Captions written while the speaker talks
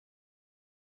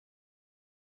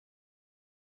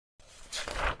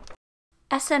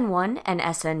SN1 and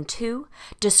SN2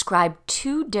 describe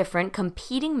two different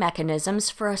competing mechanisms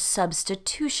for a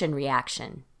substitution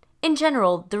reaction. In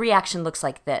general, the reaction looks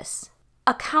like this.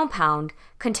 A compound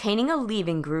containing a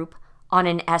leaving group on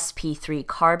an sp3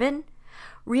 carbon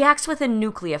reacts with a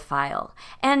nucleophile,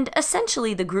 and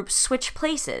essentially the groups switch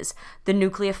places. The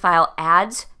nucleophile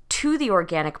adds to the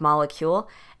organic molecule,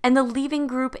 and the leaving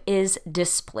group is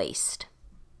displaced.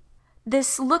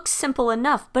 This looks simple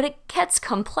enough, but it gets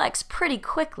complex pretty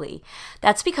quickly.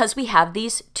 That's because we have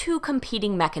these two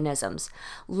competing mechanisms.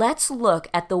 Let's look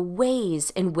at the ways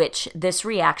in which this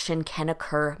reaction can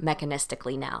occur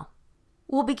mechanistically now.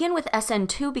 We'll begin with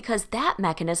SN2 because that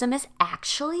mechanism is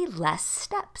actually less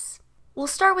steps. We'll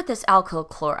start with this alkyl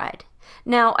chloride.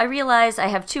 Now, I realize I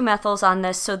have two methyls on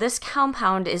this, so this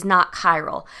compound is not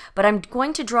chiral, but I'm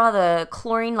going to draw the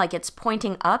chlorine like it's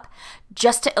pointing up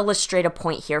just to illustrate a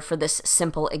point here for this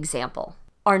simple example.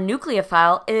 Our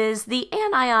nucleophile is the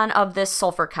anion of this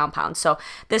sulfur compound, so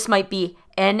this might be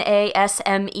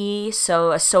NaSMe,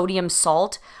 so a sodium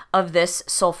salt of this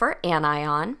sulfur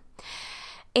anion.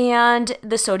 And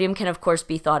the sodium can, of course,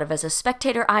 be thought of as a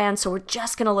spectator ion, so we're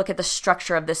just going to look at the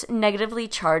structure of this negatively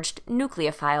charged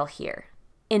nucleophile here.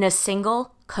 In a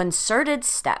single concerted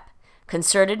step,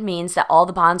 concerted means that all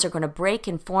the bonds are going to break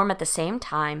and form at the same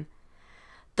time,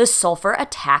 the sulfur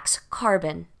attacks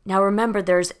carbon. Now remember,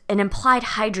 there's an implied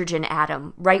hydrogen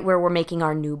atom right where we're making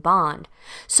our new bond.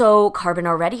 So carbon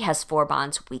already has 4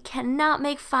 bonds. We cannot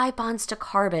make 5 bonds to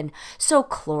carbon, so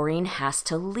chlorine has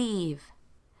to leave.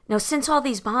 Now, since all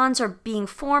these bonds are being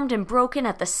formed and broken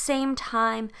at the same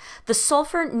time, the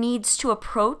sulfur needs to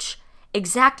approach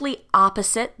exactly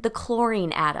opposite the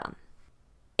chlorine atom.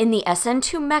 In the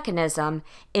SN2 mechanism,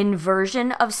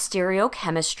 inversion of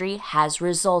stereochemistry has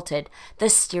resulted. The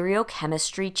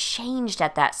stereochemistry changed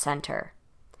at that center.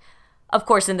 Of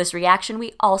course, in this reaction,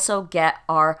 we also get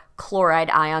our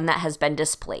chloride ion that has been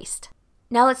displaced.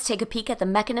 Now let's take a peek at the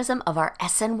mechanism of our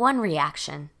SN1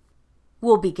 reaction.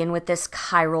 We'll begin with this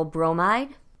chiral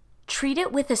bromide, treat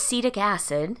it with acetic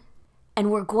acid,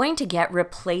 and we're going to get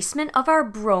replacement of our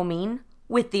bromine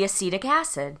with the acetic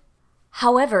acid.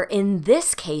 However, in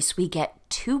this case, we get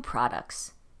 2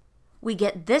 products. We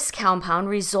get this compound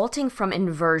resulting from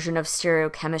inversion of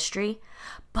stereochemistry,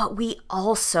 but we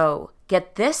also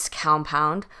get this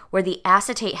compound where the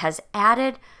acetate has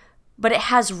added, but it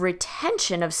has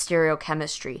retention of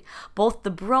stereochemistry. Both the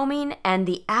bromine and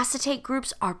the acetate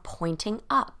groups are pointing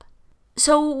up.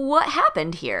 So what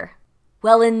happened here?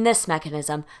 Well, in this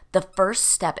mechanism, the first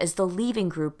step is the leaving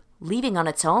group leaving on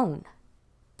its own.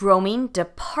 Bromine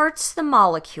departs the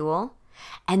molecule,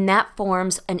 and that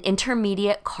forms an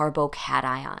intermediate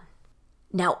carbocation.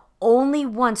 Now, only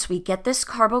once we get this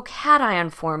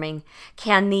carbocation forming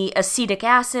can the acetic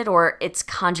acid or its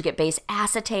conjugate base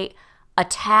acetate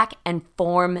attack and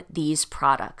form these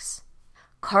products.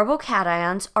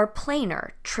 Carbocations are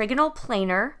planar, trigonal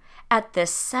planar at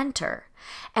this center.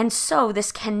 And so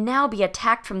this can now be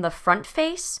attacked from the front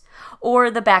face or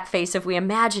the back face if we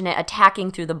imagine it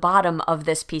attacking through the bottom of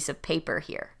this piece of paper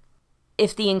here.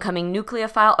 If the incoming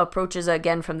nucleophile approaches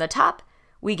again from the top,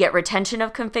 we get retention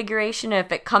of configuration.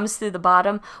 If it comes through the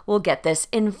bottom, we'll get this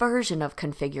inversion of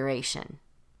configuration.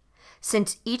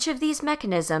 Since each of these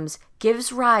mechanisms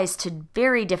gives rise to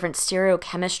very different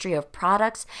stereochemistry of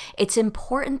products, it's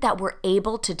important that we're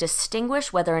able to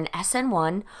distinguish whether an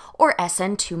SN1 or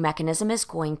SN2 mechanism is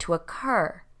going to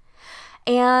occur.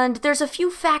 And there's a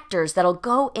few factors that'll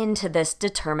go into this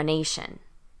determination.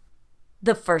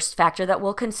 The first factor that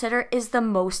we'll consider is the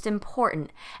most important,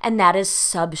 and that is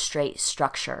substrate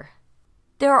structure.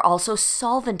 There are also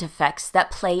solvent effects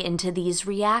that play into these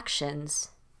reactions.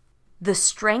 The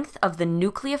strength of the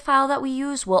nucleophile that we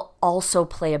use will also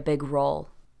play a big role.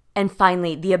 And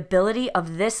finally, the ability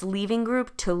of this leaving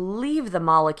group to leave the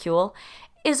molecule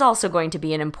is also going to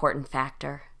be an important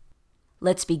factor.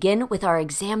 Let's begin with our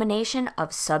examination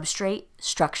of substrate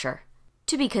structure.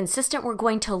 To be consistent, we're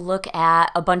going to look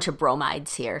at a bunch of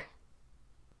bromides here.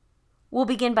 We'll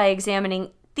begin by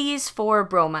examining these 4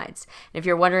 bromides. And if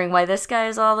you're wondering why this guy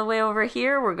is all the way over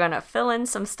here, we're going to fill in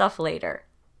some stuff later.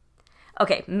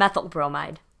 Okay, methyl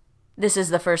bromide. This is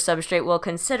the first substrate we'll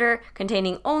consider,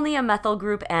 containing only a methyl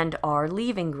group and our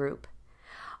leaving group.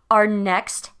 Our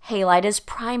next halide is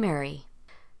primary.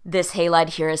 This halide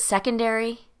here is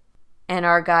secondary, and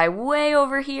our guy way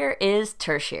over here is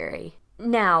tertiary.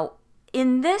 Now,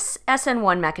 in this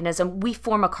SN1 mechanism, we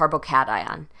form a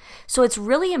carbocation. So it's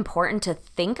really important to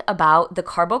think about the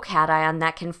carbocation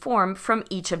that can form from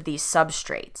each of these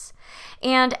substrates.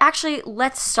 And actually,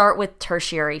 let's start with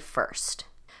tertiary first.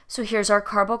 So here's our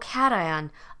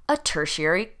carbocation, a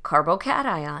tertiary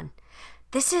carbocation.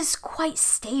 this is quite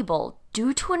stable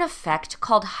due to an effect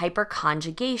called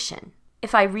hyperconjugation.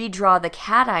 If I redraw the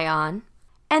cation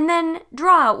and then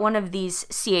draw out one of these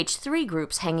CH3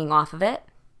 groups hanging off of it,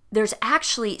 there's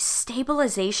actually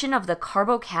stabilization of the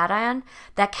carbocation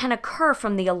that can occur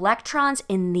from the electrons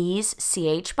in these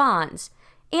CH bonds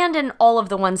and in all of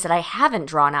the ones that I haven't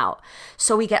drawn out.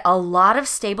 So we get a lot of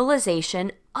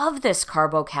stabilization of this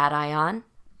carbocation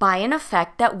by an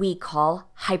effect that we call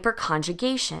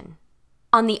hyperconjugation.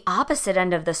 On the opposite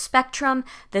end of the spectrum,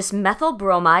 this methyl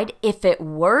bromide, if it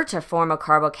were to form a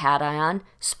carbocation,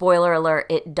 spoiler alert,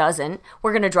 it doesn't,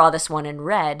 we're going to draw this one in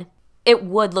red, it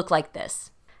would look like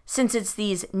this. Since it's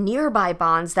these nearby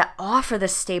bonds that offer the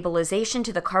stabilization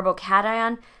to the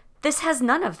carbocation, this has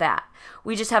none of that.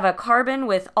 We just have a carbon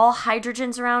with all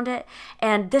hydrogens around it,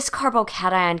 and this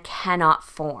carbocation cannot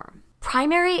form.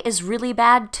 Primary is really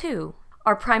bad too.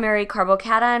 Our primary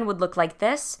carbocation would look like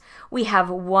this. We have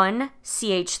one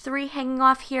CH3 hanging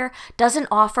off here, doesn't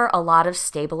offer a lot of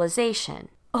stabilization.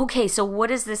 Okay, so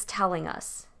what is this telling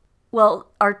us?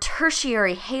 Well, our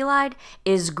tertiary halide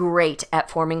is great at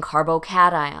forming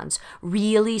carbocations,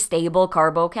 really stable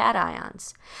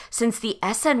carbocations. Since the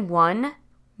SN1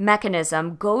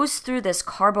 mechanism goes through this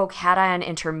carbocation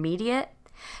intermediate,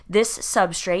 this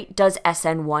substrate does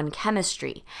SN1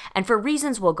 chemistry, and for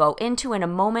reasons we'll go into in a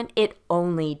moment, it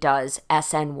only does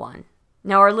SN1.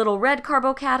 Now our little red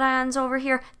carbocations over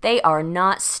here, they are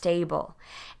not stable.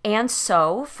 And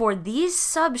so for these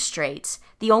substrates,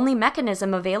 the only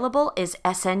mechanism available is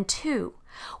SN2,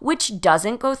 which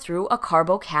doesn't go through a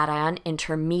carbocation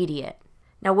intermediate.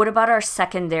 Now what about our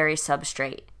secondary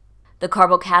substrate? The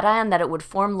carbocation that it would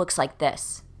form looks like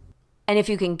this. And if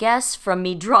you can guess from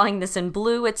me drawing this in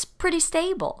blue, it's pretty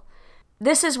stable.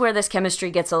 This is where this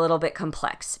chemistry gets a little bit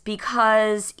complex,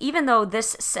 because even though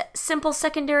this simple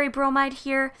secondary bromide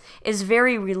here is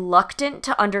very reluctant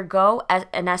to undergo an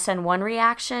SN1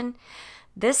 reaction,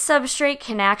 this substrate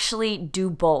can actually do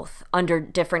both under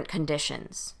different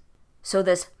conditions. So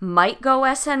this might go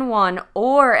SN1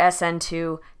 or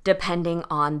SN2 depending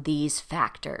on these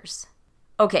factors.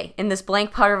 Okay, in this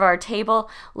blank part of our table,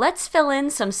 let's fill in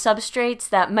some substrates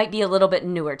that might be a little bit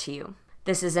newer to you.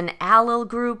 This is an allyl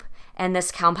group, and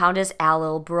this compound is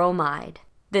allyl bromide.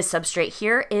 This substrate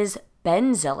here is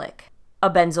benzylic. A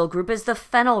benzyl group is the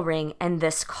phenyl ring and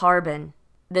this carbon.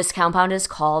 This compound is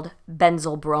called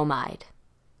benzyl bromide.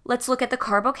 Let's look at the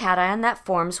carbocation that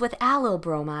forms with allyl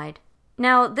bromide.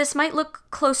 Now, this might look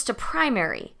close to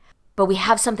primary, but we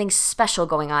have something special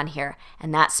going on here,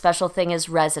 and that special thing is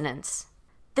resonance.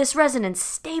 This resonance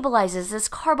stabilizes this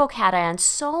carbocation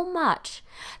so much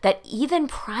that even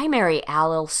primary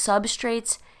allyl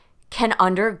substrates can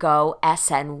undergo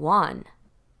SN1.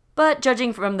 But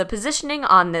judging from the positioning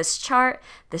on this chart,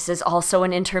 this is also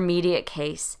an intermediate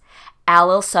case.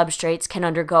 Allyl substrates can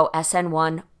undergo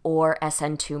SN1 or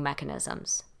SN2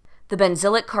 mechanisms. The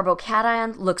benzylic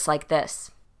carbocation looks like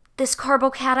this. This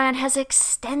carbocation has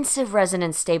extensive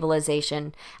resonance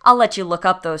stabilization. I'll let you look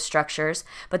up those structures,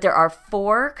 but there are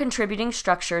 4 contributing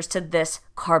structures to this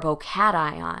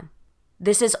carbocation.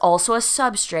 This is also a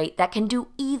substrate that can do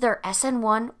either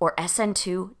SN1 or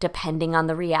SN2 depending on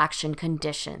the reaction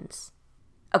conditions.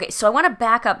 Okay, so I want to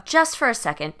back up just for a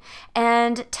second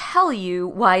and tell you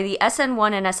why the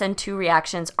SN1 and SN2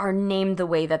 reactions are named the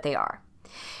way that they are.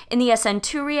 In the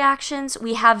SN2 reactions,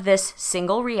 we have this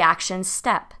single reaction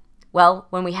step. Well,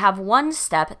 when we have one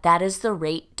step, that is the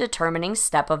rate determining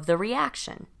step of the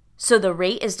reaction. So the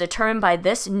rate is determined by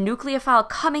this nucleophile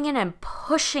coming in and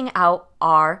pushing out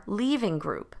our leaving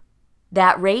group.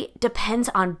 That rate depends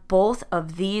on both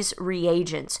of these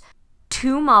reagents.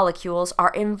 2 molecules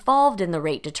are involved in the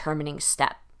rate determining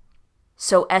step.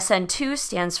 So SN2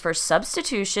 stands for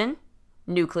substitution,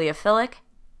 nucleophilic,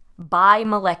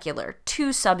 bimolecular, 2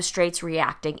 substrates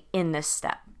reacting in this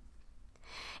step.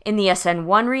 In the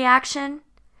SN1 reaction,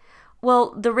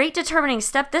 well, the rate determining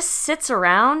step, this sits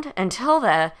around until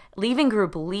the leaving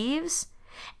group leaves,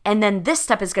 and then this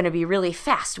step is going to be really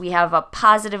fast. We have a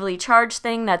positively charged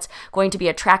thing that's going to be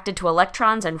attracted to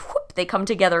electrons, and whoop, they come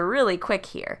together really quick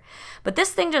here. But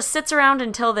this thing just sits around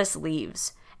until this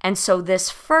leaves, and so this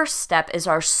first step is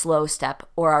our slow step,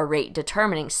 or our rate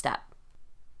determining step.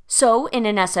 So in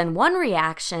an SN1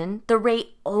 reaction, the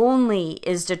rate only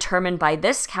is determined by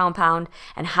this compound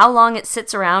and how long it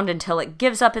sits around until it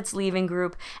gives up its leaving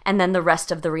group, and then the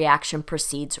rest of the reaction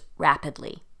proceeds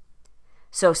rapidly.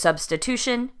 So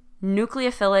substitution,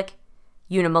 nucleophilic,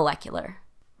 unimolecular.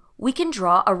 We can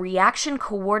draw a reaction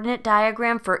coordinate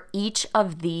diagram for each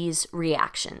of these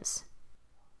reactions.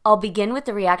 I'll begin with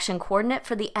the reaction coordinate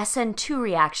for the SN2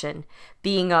 reaction.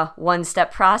 Being a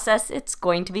one-step process, it's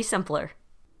going to be simpler.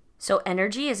 So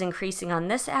energy is increasing on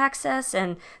this axis,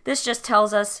 and this just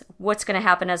tells us what's going to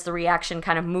happen as the reaction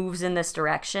kind of moves in this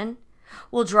direction.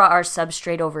 We'll draw our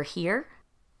substrate over here.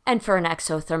 And for an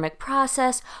exothermic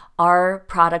process, our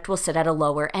product will sit at a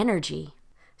lower energy.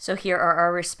 So here are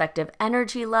our respective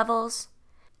energy levels.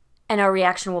 And our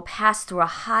reaction will pass through a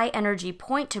high energy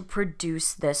point to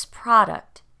produce this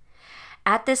product.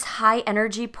 At this high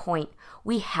energy point,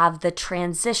 we have the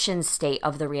transition state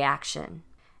of the reaction.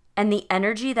 And the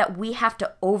energy that we have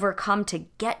to overcome to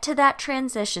get to that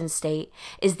transition state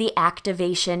is the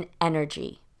activation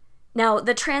energy. Now,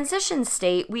 the transition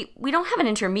state, we don't have an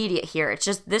intermediate here. It's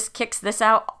just this kicks this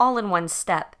out all in one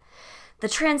step. The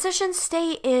transition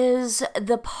state is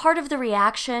the part of the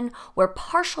reaction where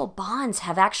partial bonds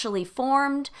have actually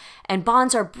formed and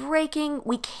bonds are breaking.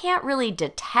 We can't really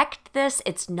detect this.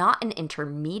 It's not an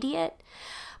intermediate,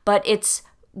 but it's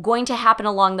going to happen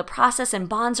along the process, and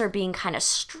bonds are being kind of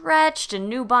stretched and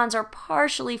new bonds are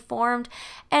partially formed,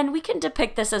 and we can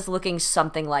depict this as looking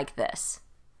something like this.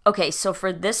 Okay, so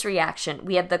for this reaction,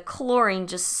 we have the chlorine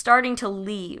just starting to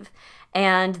leave,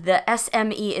 and the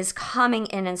SME is coming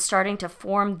in and starting to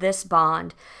form this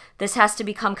bond. This has to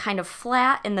become kind of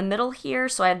flat in the middle here,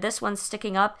 so I have this one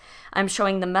sticking up. I'm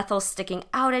showing the methyl sticking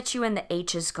out at you, and the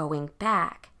H is going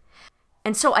back.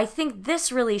 And so I think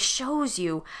this really shows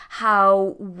you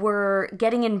how we're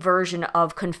getting inversion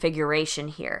of configuration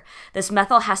here. This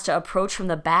methyl has to approach from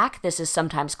the back. This is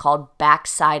sometimes called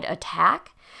backside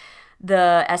attack.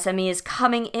 The SME is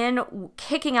coming in,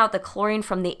 kicking out the chlorine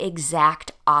from the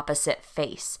exact opposite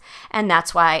face. And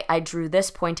that's why I drew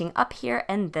this pointing up here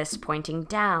and this pointing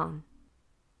down.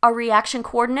 Our reaction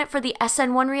coordinate for the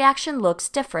SN1 reaction looks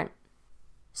different.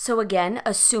 So again,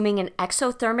 assuming an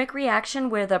exothermic reaction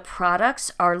where the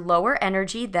products are lower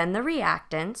energy than the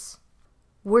reactants,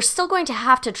 we're still going to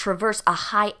have to traverse a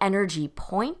high energy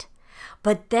point,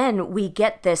 but then we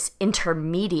get this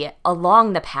intermediate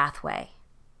along the pathway.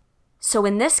 So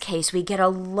in this case, we get a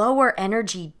lower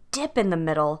energy dip in the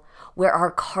middle where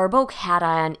our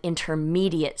carbocation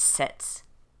intermediate sits.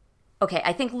 Okay,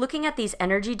 I think looking at these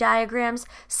energy diagrams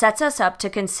sets us up to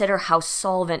consider how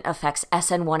solvent affects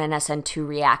SN1 and SN2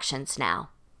 reactions now.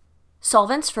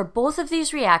 Solvents for both of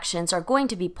these reactions are going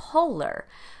to be polar,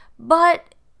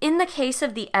 but in the case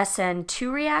of the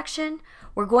SN2 reaction,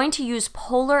 we're going to use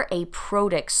polar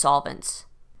aprotic solvents.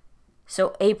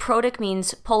 So aprotic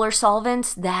means polar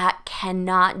solvents that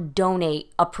cannot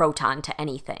donate a proton to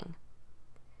anything.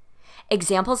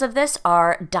 Examples of this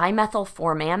are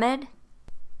dimethylformamide,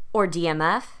 or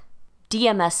DMF,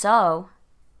 DMSO,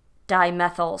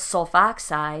 dimethyl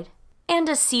sulfoxide, and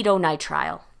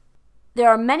acetonitrile. There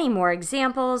are many more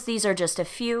examples. These are just a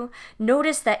few.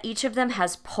 Notice that each of them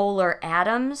has polar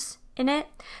atoms in it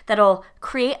that'll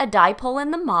create a dipole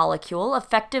in the molecule,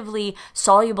 effectively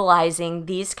solubilizing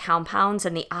these compounds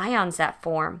and the ions that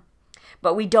form.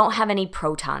 But we don't have any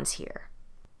protons here.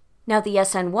 Now, the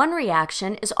SN1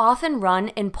 reaction is often run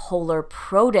in polar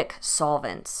protic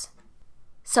solvents.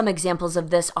 Some examples of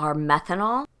this are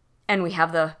methanol, and we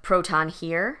have the proton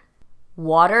here.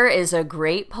 Water is a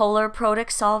great polar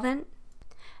protic solvent.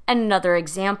 And another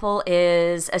example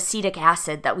is acetic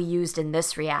acid that we used in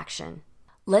this reaction.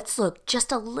 Let's look just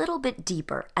a little bit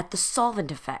deeper at the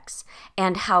solvent effects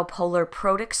and how polar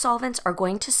protic solvents are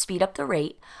going to speed up the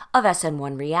rate of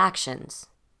SN1 reactions.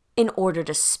 In order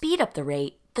to speed up the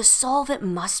rate, the solvent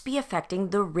must be affecting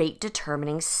the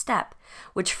rate-determining step,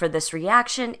 which for this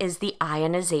reaction is the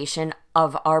ionization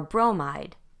of our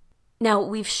bromide. Now,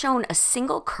 we've shown a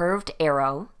single curved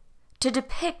arrow to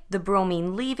depict the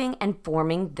bromine leaving and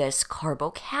forming this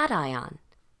carbocation.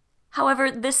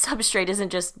 However, this substrate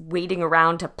isn't just waiting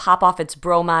around to pop off its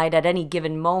bromide at any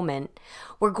given moment.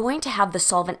 We're going to have the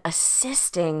solvent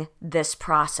assisting this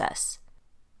process.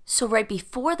 So right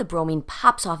before the bromine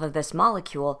pops off of this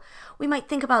molecule, we might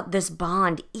think about this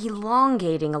bond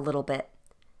elongating a little bit.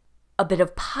 A bit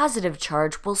of positive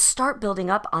charge will start building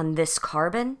up on this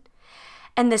carbon,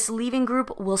 and this leaving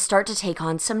group will start to take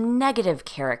on some negative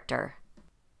character.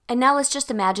 And now let's just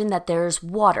imagine that there's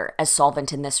water as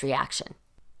solvent in this reaction.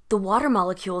 The water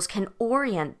molecules can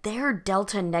orient their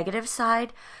delta negative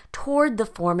side toward the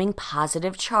forming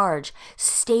positive charge,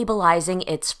 stabilizing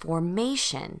its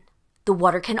formation. The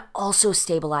water can also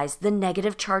stabilize the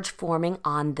negative charge forming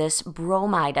on this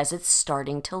bromide as it's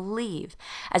starting to leave.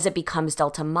 As it becomes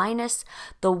delta minus,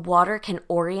 the water can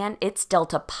orient its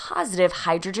delta positive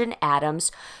hydrogen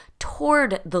atoms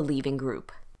toward the leaving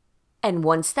group. And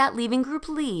once that leaving group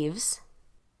leaves,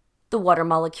 the water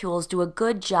molecules do a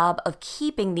good job of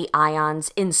keeping the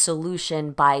ions in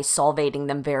solution by solvating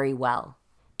them very well.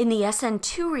 In the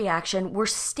SN2 reaction, we're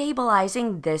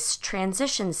stabilizing this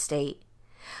transition state.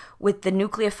 With the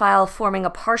nucleophile forming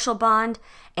a partial bond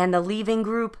and the leaving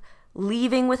group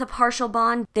leaving with a partial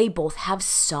bond, they both have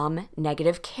some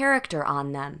negative character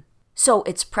on them. So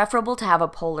it's preferable to have a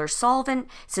polar solvent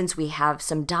since we have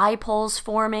some dipoles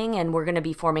forming and we're going to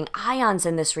be forming ions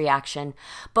in this reaction,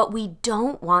 but we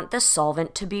don't want the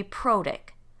solvent to be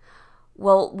protic.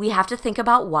 Well, we have to think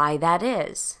about why that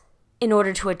is. In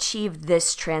order to achieve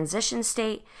this transition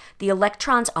state, the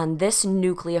electrons on this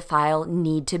nucleophile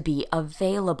need to be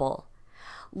available.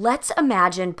 Let's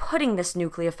imagine putting this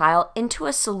nucleophile into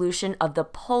a solution of the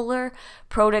polar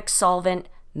protic solvent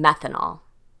methanol.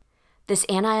 This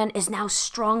anion is now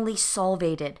strongly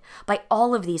solvated by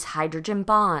all of these hydrogen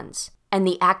bonds, and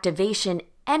the activation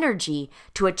energy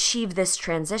to achieve this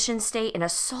transition state in a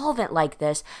solvent like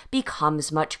this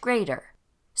becomes much greater.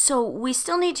 So we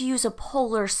still need to use a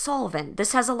polar solvent.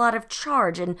 This has a lot of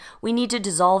charge and we need to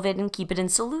dissolve it and keep it in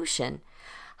solution.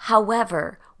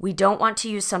 However, we don't want to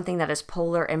use something that is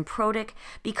polar and protic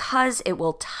because it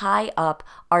will tie up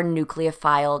our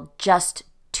nucleophile just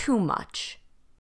too much.